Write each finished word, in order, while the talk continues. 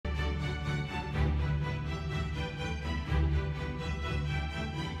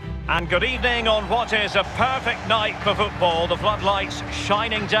And good evening on what is a perfect night for football. The floodlights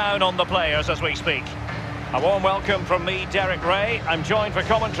shining down on the players as we speak. A warm welcome from me, Derek Ray. I'm joined for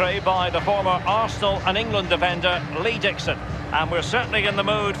commentary by the former Arsenal and England defender, Lee Dixon. And we're certainly in the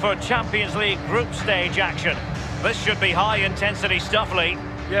mood for Champions League group stage action. This should be high-intensity stuff, Lee.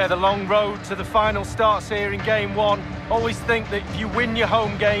 Yeah, the long road to the final starts here in Game 1. Always think that if you win your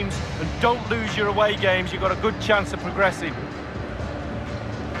home games and don't lose your away games, you've got a good chance of progressing.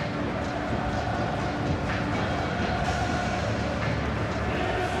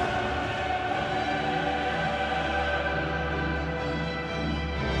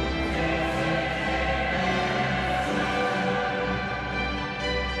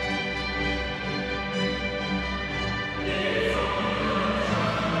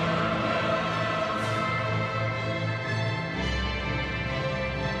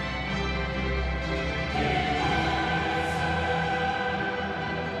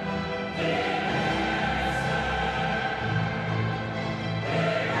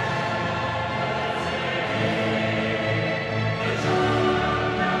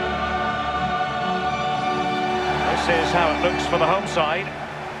 This is how it looks for the home side.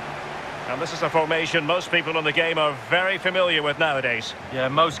 And this is a formation most people in the game are very familiar with nowadays. Yeah,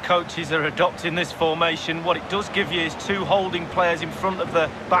 most coaches are adopting this formation. What it does give you is 2 holding players in front of the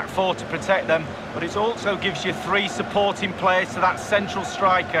back 4 to protect them, but it also gives you 3 supporting players to that central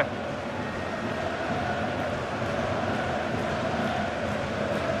striker.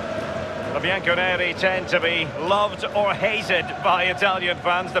 The Bianconeri tend to be loved or hated by Italian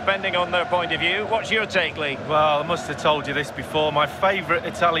fans, depending on their point of view. What's your take, Lee? Well, I must have told you this before. My favourite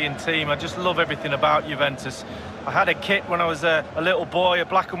Italian team. I just love everything about Juventus. I had a kit when I was a little boy, a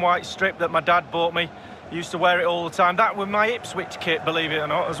black and white strip that my dad bought me. I used to wear it all the time. That was my Ipswich kit, believe it or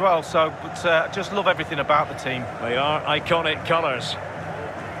not, as well. So, but I just love everything about the team. They are iconic colours.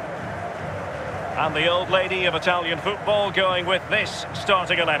 And the old lady of Italian football going with this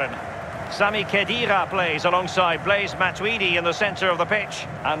starting 11. Sami Khedira plays alongside Blaise Matuidi in the centre of the pitch.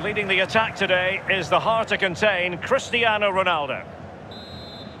 And leading the attack today is the hard to contain Cristiano Ronaldo.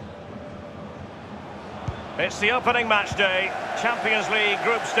 It's the opening match day. Champions League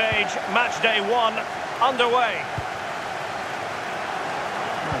group stage, match day 1 underway.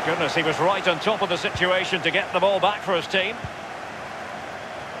 Oh goodness, he was right on top of the situation to get the ball back for his team.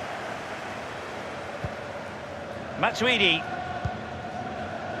 Matuidi.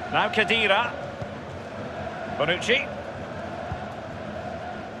 Now Khedira. Bonucci.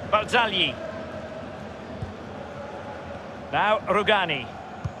 Barzagli. Now Rugani.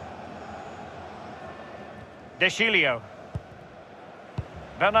 De Sciglio.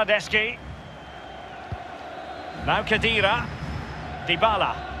 Bernardeschi. Now Khedira.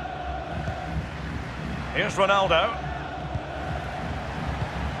 Dybala. Here's Ronaldo.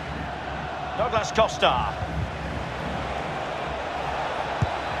 Douglas Costa.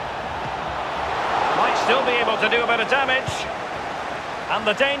 Might still be able to do a bit of damage. And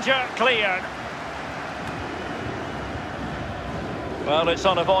the danger cleared. Well, it's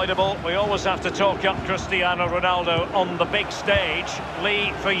unavoidable. We always have to talk up Cristiano Ronaldo on the big stage.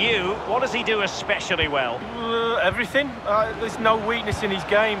 Lee, for you, what does he do especially well? Everything. There's no weakness in his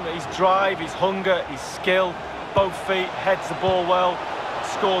game. His drive, his hunger, his skill. Both feet, heads the ball well.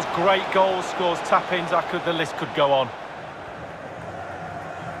 Scores great goals, scores tap-ins. The list could go on.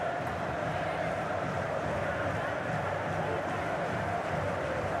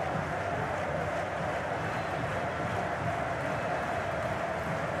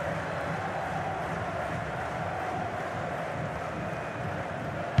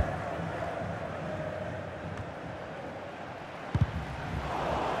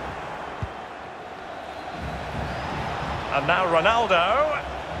 And now Ronaldo.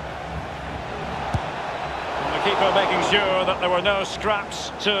 And the keeper making sure that there were no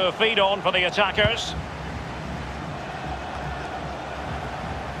scraps to feed on for the attackers.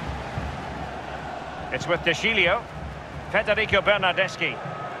 It's with De Sciglio. Federico Bernardeschi.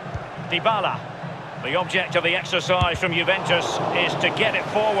 Dybala. The object of the exercise from Juventus is to get it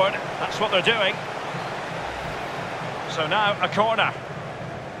forward. That's what they're doing. So now a corner.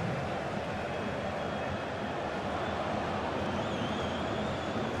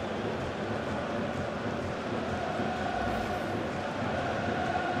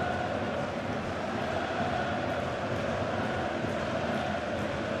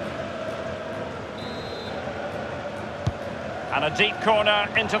 And a deep corner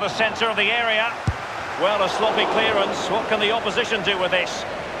into the centre of the area. Well, a sloppy clearance. What can the opposition do with this?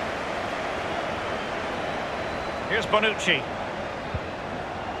 Here's Bonucci.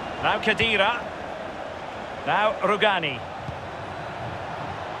 Now Khedira. Now Rugani.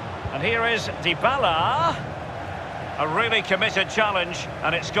 And here is Dybala. A really committed challenge,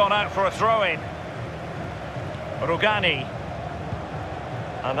 and it's gone out for a throw-in. Rugani.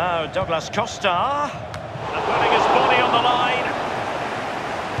 And now Douglas Costa. And putting his body on the line.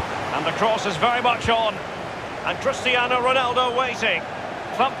 And the cross is very much on. And Cristiano Ronaldo waiting.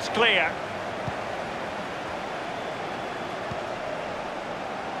 Thumped clear.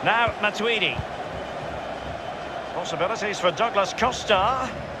 Now Matuidi. Possibilities for Douglas Costa.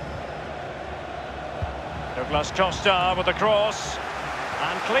 Douglas Costa with the cross.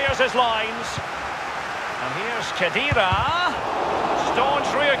 And clears his lines. And here's Khedira.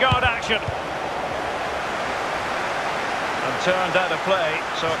 Staunch rearguard action. And turned out of play,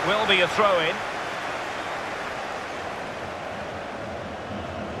 so it will be a throw-in.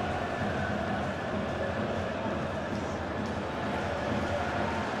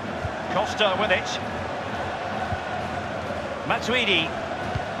 Costa with it. Matuidi.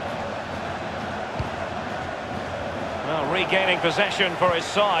 Well, regaining possession for his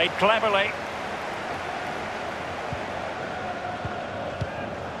side, cleverly.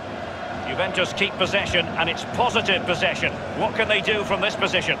 Juventus keep possession, and it's positive possession. What can they do from this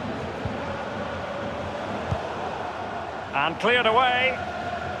position? And cleared away.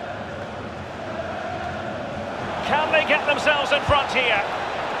 Can they get themselves in front here?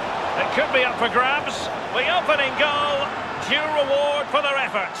 It could be up for grabs. The opening goal, due reward for their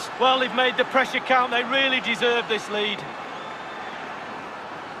efforts. Well, they've made the pressure count. They really deserve this lead.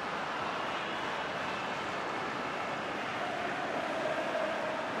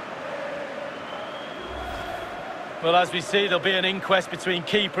 Well, as we see, there'll be an inquest between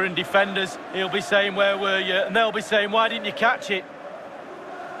keeper and defenders. He'll be saying, where were you? And they'll be saying, why didn't you catch it?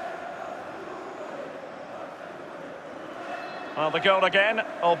 Well, the goal again,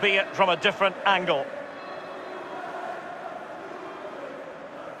 albeit from a different angle.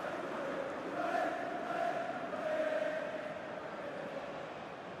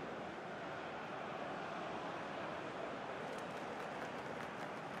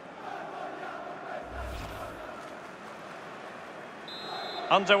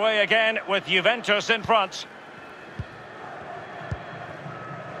 Underway again with Juventus in front.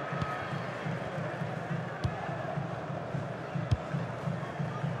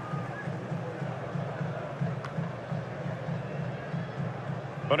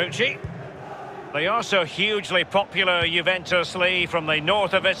 Bonucci. They are so hugely popular, Juventus, Lee, from the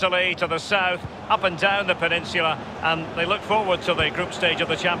north of Italy to the south, up and down the peninsula, and they look forward to the group stage of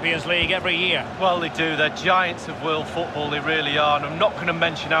the Champions League every year. Well, they do. They're giants of world football, they really are. And I'm not going to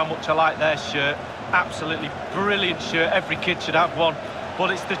mention how much I like their shirt. Absolutely brilliant shirt. Every kid should have one.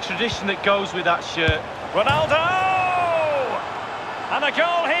 But it's the tradition that goes with that shirt. Ronaldo! And a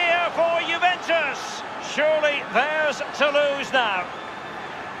goal here for Juventus. Surely theirs to lose now.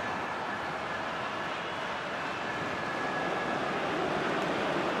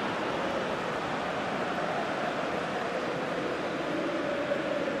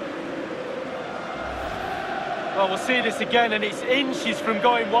 Well, we'll see this again, and it's inches from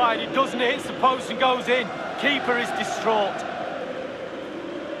going wide. It doesn't hit the post and goes in. Keeper is distraught.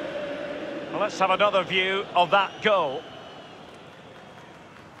 Well, let's have another view of that goal.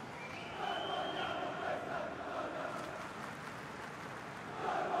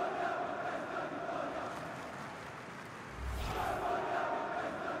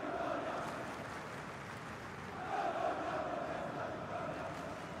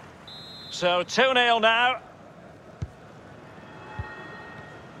 So 2-0 now.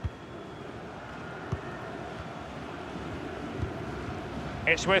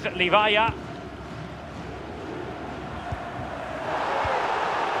 It's with Livaya.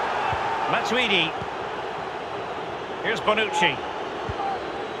 Matuidi. Here's Bonucci.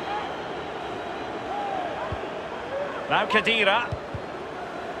 Now Khedira.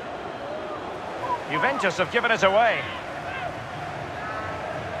 Juventus have given it away.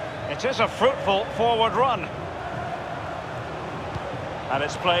 It is a fruitful forward run. And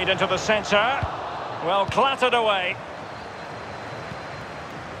it's played into the centre. Well, clattered away.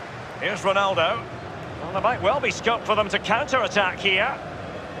 Here's Ronaldo. Well, there might well be scope for them to counter-attack here.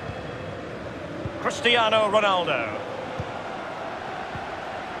 Cristiano Ronaldo.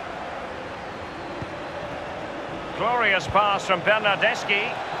 Glorious pass from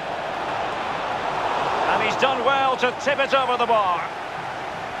Bernardeschi. And he's done well to tip it over the bar.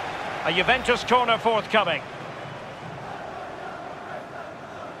 A Juventus corner forthcoming.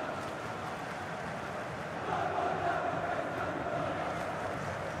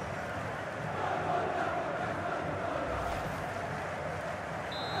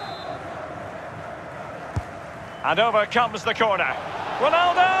 And over comes the corner.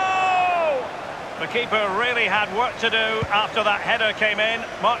 Ronaldo! The keeper really had work to do after that header came in.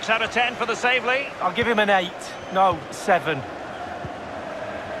 Marks out of 10 for the save, Lee. I'll give him an 8. No, 7.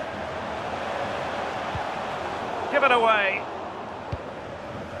 Give it away.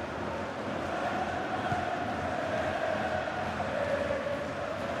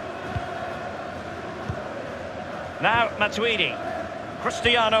 Now Matuidi.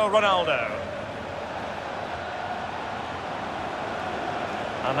 Cristiano Ronaldo.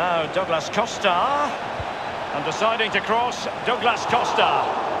 And now Douglas Costa. And deciding to cross, Douglas Costa.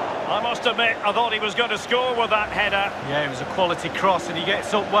 I must admit, I thought he was going to score with that header. Yeah, it was a quality cross and he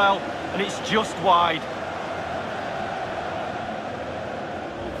gets up well, and it's just wide.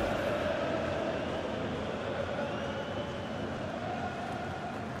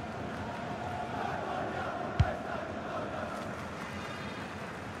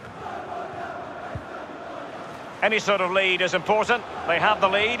 Any sort of lead is important. They have the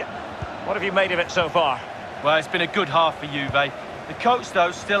lead. What have you made of it so far? Well, it's been a good half for Juve. The coach,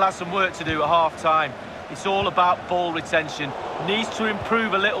 though, still has some work to do at half-time. It's all about ball retention. Needs to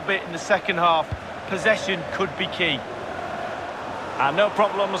improve a little bit in the second half. Possession could be key. And no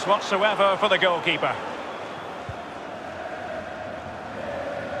problems whatsoever for the goalkeeper.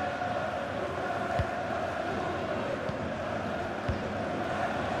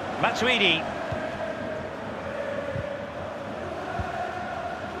 Matuidi.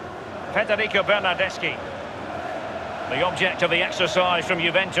 Federico Bernardeschi. The object of the exercise from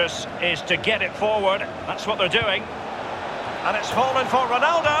Juventus is to get it forward. That's what they're doing. And it's fallen for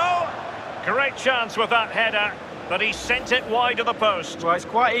Ronaldo. Great chance with that header, but he sent it wide of the post. Well, it's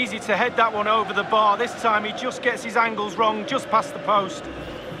quite easy to head that one over the bar. This time he just gets his angles wrong, just past the post.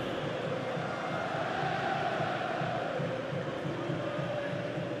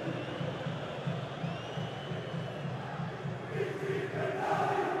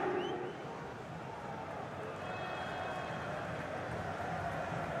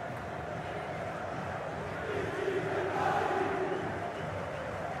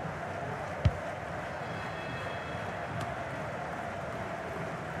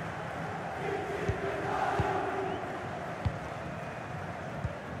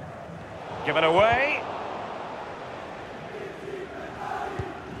 Given away.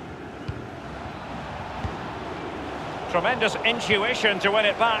 Tremendous intuition to win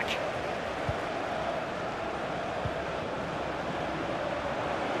it back.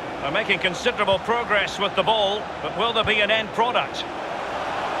 They're making considerable progress with the ball, but will there be an end product?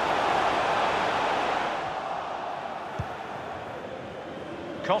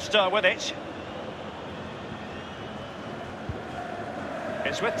 Costa with it.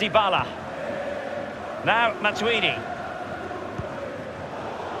 It's with Dybala. Now Matuidi.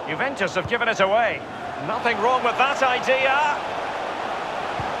 Juventus have given it away. Nothing wrong with that idea.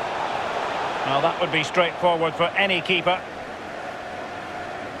 Well, that would be straightforward for any keeper.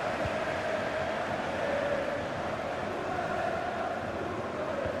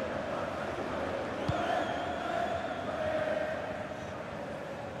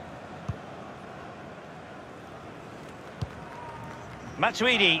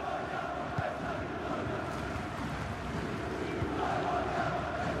 Matuidi.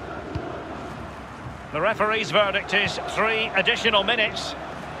 The referee's verdict is 3 additional minutes.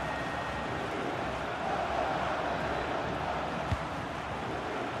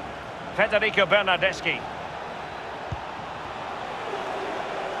 Federico Bernardeschi.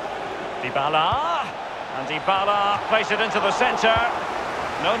 Dybala. And Dybala plays it into the centre.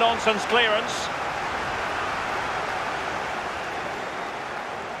 No-nonsense clearance.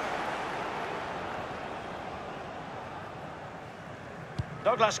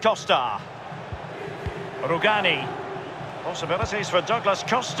 Douglas Costa. Rugani. Possibilities for Douglas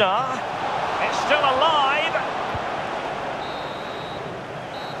Costa. It's still alive.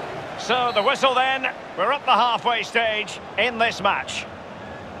 So the whistle then. We're up the halfway stage in this match.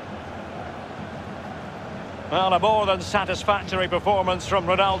 Well, a more than satisfactory performance from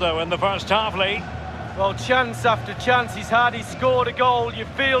Ronaldo in the first half, Lee. Well, chance after chance he's had. He scored a goal. You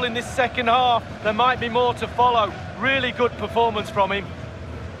feel in this second half there might be more to follow. Really good performance from him.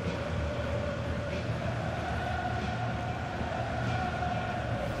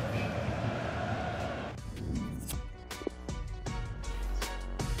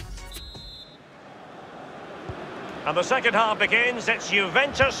 And the second half begins. It's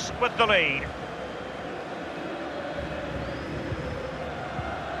Juventus with the lead.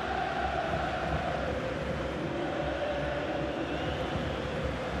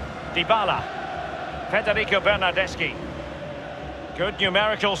 Dybala. Federico Bernardeschi. Good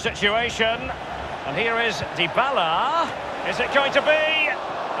numerical situation. And here is Dybala. Is it going to be?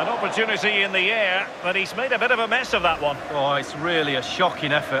 An opportunity in the air, but he's made a bit of a mess of that one. Oh, it's really a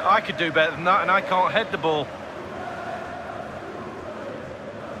shocking effort. I could do better than that, and I can't head the ball.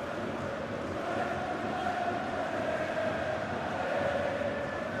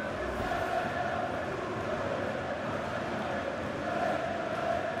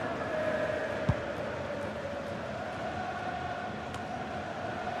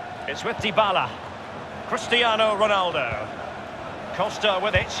 It's with Dybala. Cristiano Ronaldo. Costa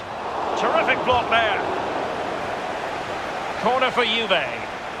with it. Terrific block there. Corner for Juve.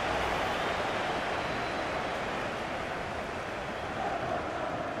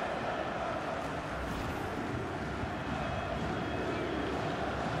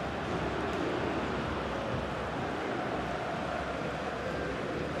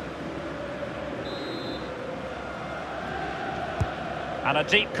 And a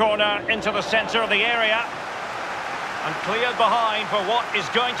deep corner into the centre of the area. And cleared behind for what is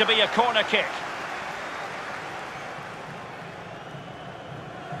going to be a corner kick.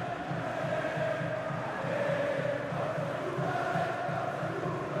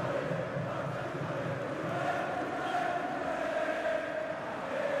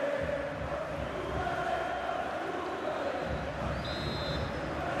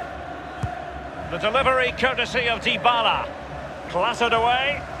 The delivery courtesy of Dybala. Clattered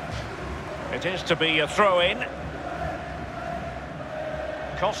away. It is to be a throw-in.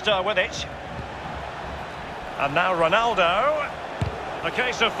 Costa with it. And now Ronaldo. The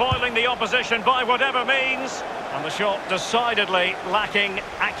case of foiling the opposition by whatever means. And the shot decidedly lacking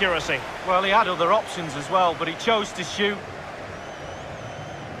accuracy. Well, he had other options as well, but he chose to shoot.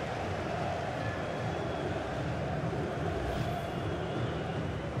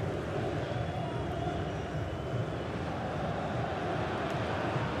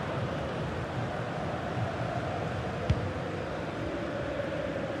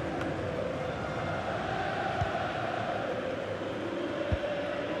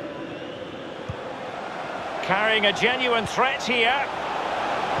 Carrying a genuine threat here.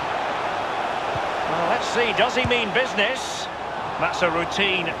 Well, let's see, does he mean business? That's a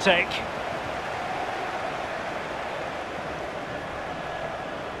routine take.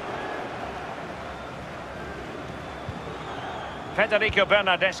 Federico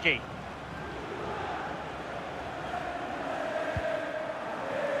Bernardeschi.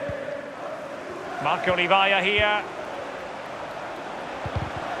 Marco Livaya here.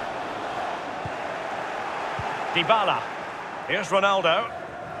 Dybala. Here's Ronaldo.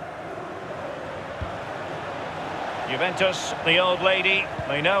 Juventus, the old lady,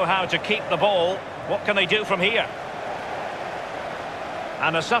 they know how to keep the ball. What can they do from here?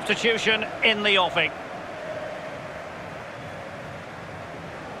 And a substitution in the offing.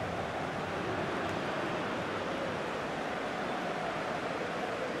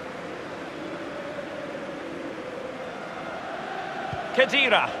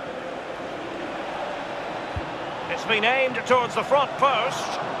 Khedira. It's been aimed towards the front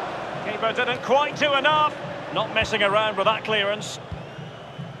post. Keeper didn't quite do enough. Not messing around with that clearance.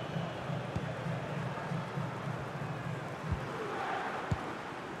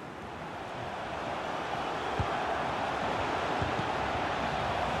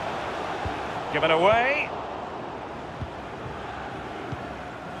 Given away.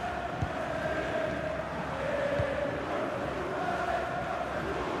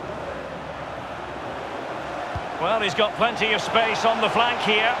 Well, he's got plenty of space on the flank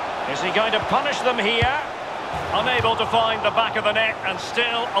here. Is he going to punish them here? Unable to find the back of the net, and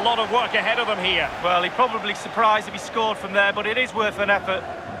still a lot of work ahead of them here. Well, he'd probably be surprised if he scored from there, but it is worth an effort.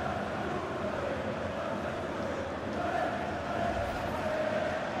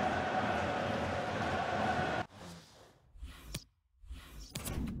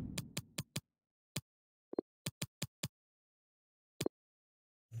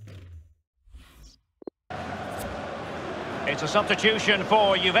 It's a substitution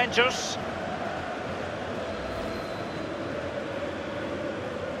for Juventus.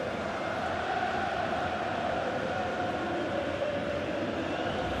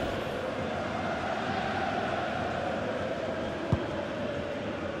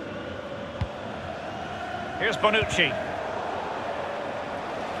 Here's Bonucci.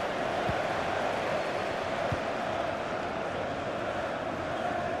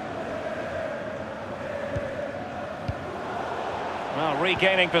 Well,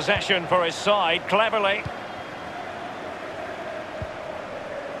 regaining possession for his side, cleverly.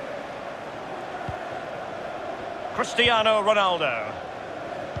 Cristiano Ronaldo.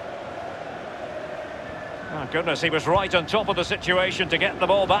 Oh, goodness, he was right on top of the situation to get the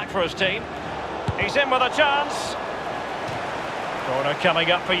ball back for his team. He's in with a chance. Corner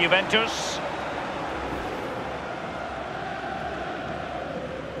coming up for Juventus.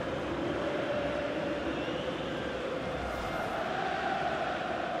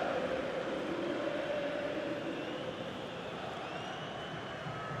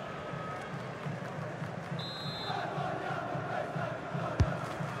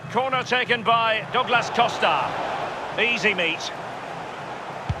 Corner taken by Douglas Costa. Easy meet.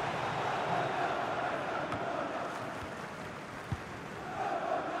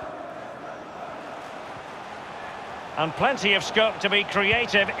 And plenty of scope to be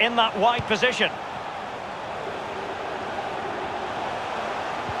creative in that wide position.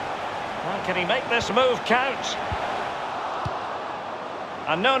 Well, can he make this move count?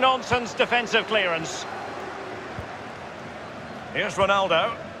 And no-nonsense defensive clearance. Here's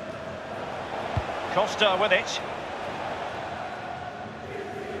Ronaldo. Costa with it.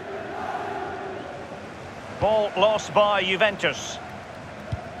 Ball lost by Juventus.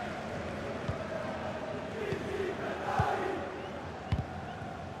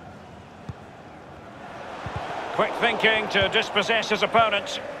 Quick thinking to dispossess his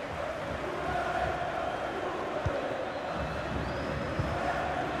opponent.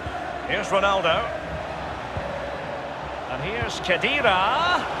 Here's Ronaldo. And here's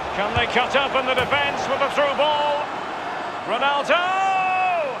Khedira. Can they cut up in the defence with a through ball?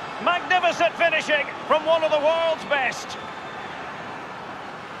 Ronaldo! Magnificent finishing from one of the world's best.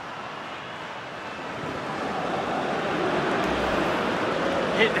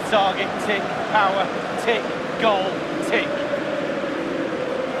 Hit the target, tick, power, tick, goal, tick.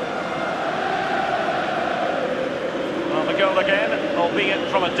 Well, the goal again, albeit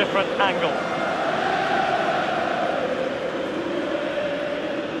from a different angle.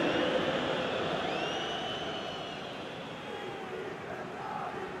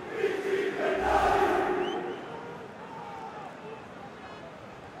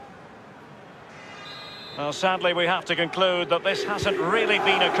 Well, sadly, we have to conclude that this hasn't really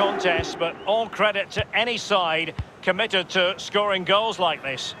been a contest, but all credit to any side committed to scoring goals like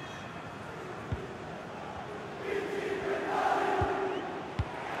this.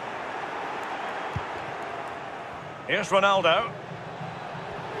 Here's Ronaldo.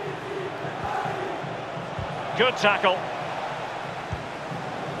 Good tackle.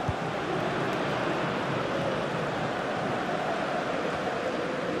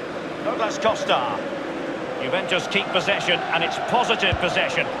 Douglas Costa. Juventus keep possession, and it's positive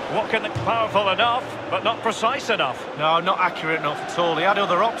possession. What can powerful enough, but not precise enough. No, not accurate enough at all. He had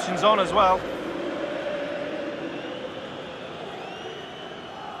other options on as well.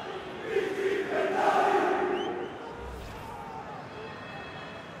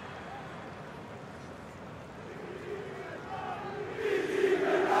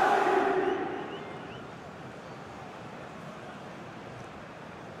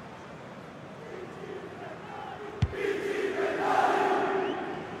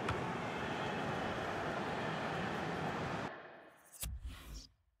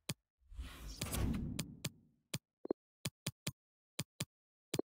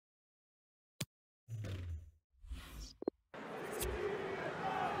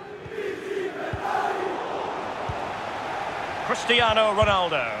 Cristiano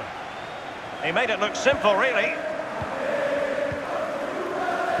Ronaldo. He made it look simple, really.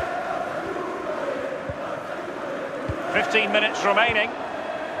 "15 minutes remaining.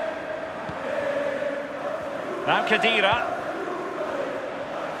 Now Khedira.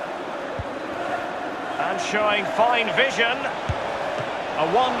 And showing fine vision. A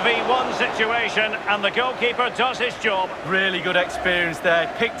 1v1 situation, and the goalkeeper does his job. Really good experience there.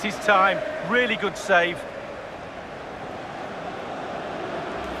 Picked his time. Really good save.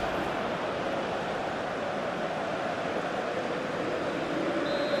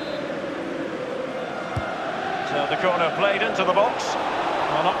 So the corner played into the box.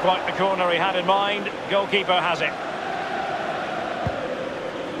 Well, not quite the corner he had in mind. Goalkeeper has it.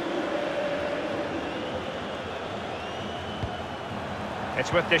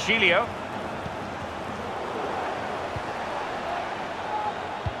 It's with De Gilio.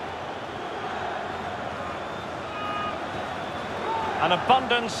 An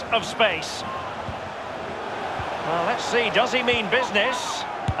abundance of space. Well, let's see, does he mean business?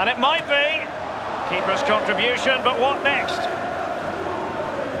 And it might be. Keeper's contribution, but what next?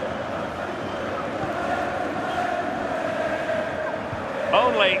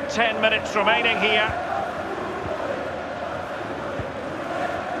 Only 10 minutes remaining here.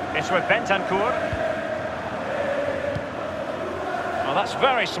 It's with Bentancur. Well, that's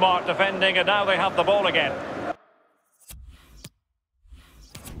very smart defending, and now they have the ball again.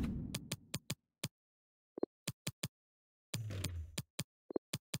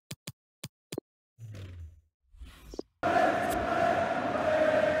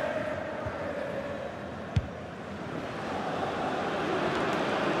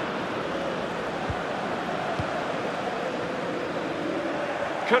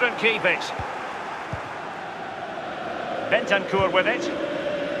 couldn't keep it. Bentancur with it.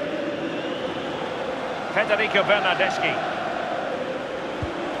 Federico Bernardeschi.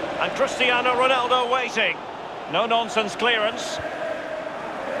 And Cristiano Ronaldo waiting. No-nonsense clearance.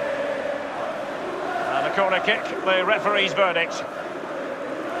 And a corner kick, the referee's verdict.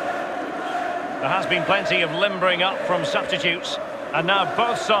 There has been plenty of limbering up from substitutes. And now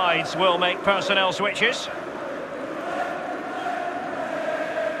both sides will make personnel switches.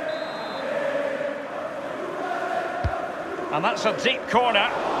 And that's a deep corner.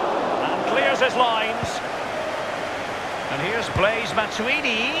 And clears his lines. And here's Blaise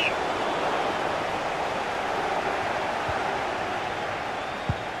Matuidi.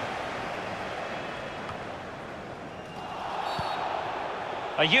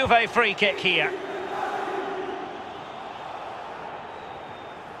 A Juve free kick here.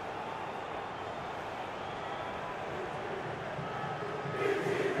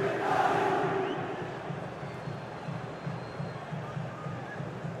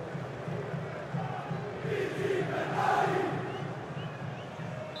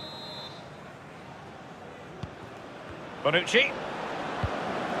 Bonucci.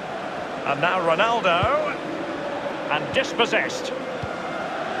 And now Ronaldo. And dispossessed.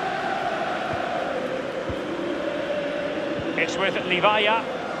 It's with Livaya.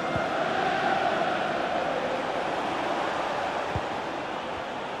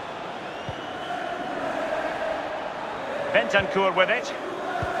 Bentancur with it.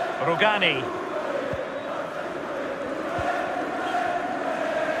 Rugani.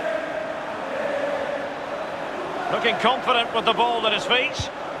 Looking confident with the ball at his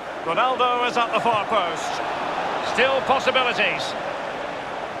feet. Ronaldo is at the far post. Still possibilities.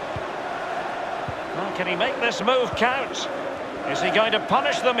 Well, can he make this move count? Is he going to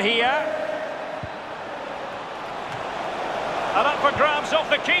punish them here? And up for grabs off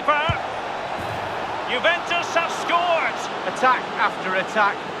the keeper. Juventus have scored. Attack after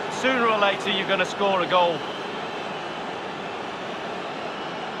attack. Sooner or later you're going to score a goal.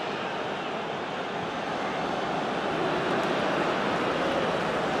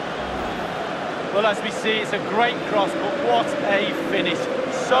 Well, as we see, it's a great cross, but what a finish.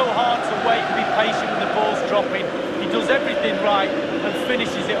 So hard to wait and be patient when the ball's dropping. He does everything right and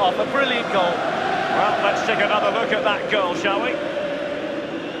finishes it off. A brilliant goal. Well, let's take another look at that goal, shall we?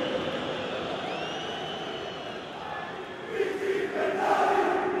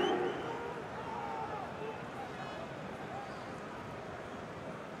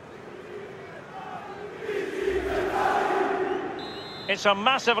 It's a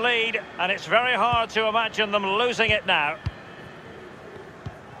massive lead, and it's very hard to imagine them losing it now.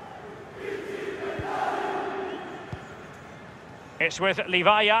 It's with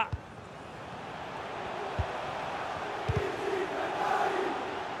Livaya.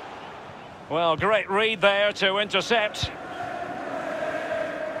 Well, great read there to intercept.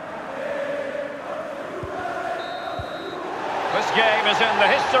 This game is in the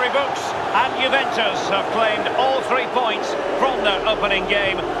history books, and Juventus have claimed all 3 points from their opening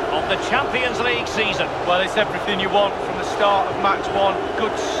game of the Champions League season. Well, it's everything you want from the start of match one.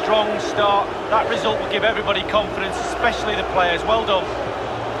 Good, strong start. That result will give everybody confidence, especially the players. Well done.